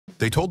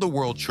They told the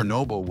world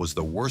Chernobyl was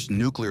the worst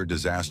nuclear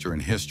disaster in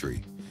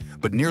history,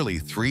 but nearly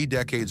 3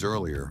 decades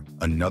earlier,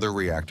 another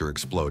reactor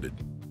exploded,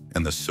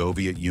 and the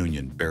Soviet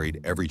Union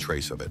buried every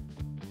trace of it.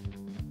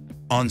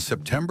 On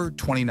September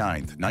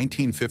 29,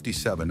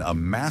 1957, a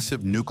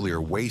massive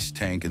nuclear waste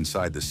tank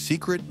inside the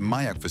secret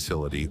Mayak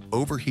facility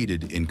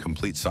overheated in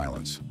complete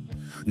silence.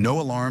 No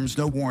alarms,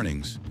 no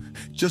warnings,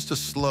 just a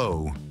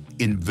slow,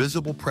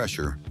 invisible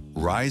pressure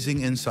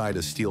rising inside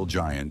a steel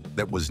giant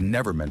that was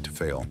never meant to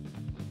fail.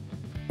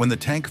 When the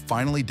tank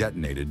finally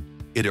detonated,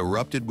 it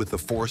erupted with the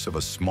force of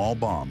a small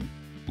bomb,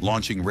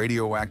 launching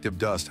radioactive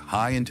dust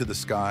high into the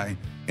sky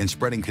and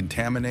spreading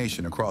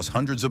contamination across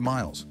hundreds of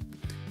miles.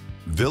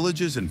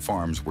 Villages and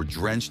farms were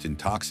drenched in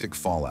toxic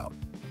fallout.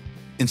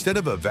 Instead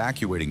of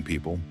evacuating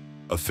people,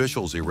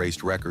 officials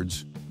erased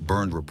records,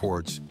 burned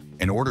reports,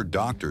 and ordered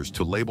doctors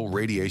to label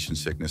radiation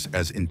sickness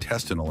as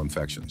intestinal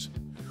infections.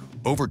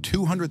 Over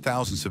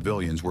 200,000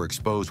 civilians were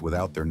exposed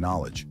without their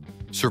knowledge.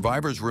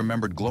 Survivors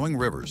remembered glowing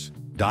rivers,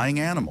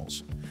 dying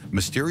animals,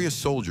 mysterious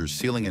soldiers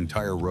sealing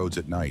entire roads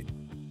at night.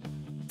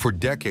 For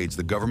decades,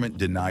 the government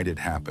denied it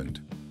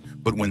happened.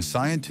 But when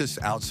scientists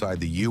outside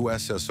the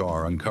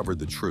USSR uncovered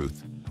the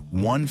truth,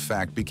 one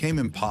fact became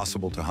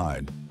impossible to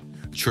hide.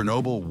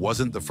 Chernobyl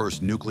wasn't the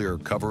first nuclear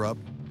cover-up,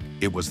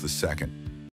 it was the second.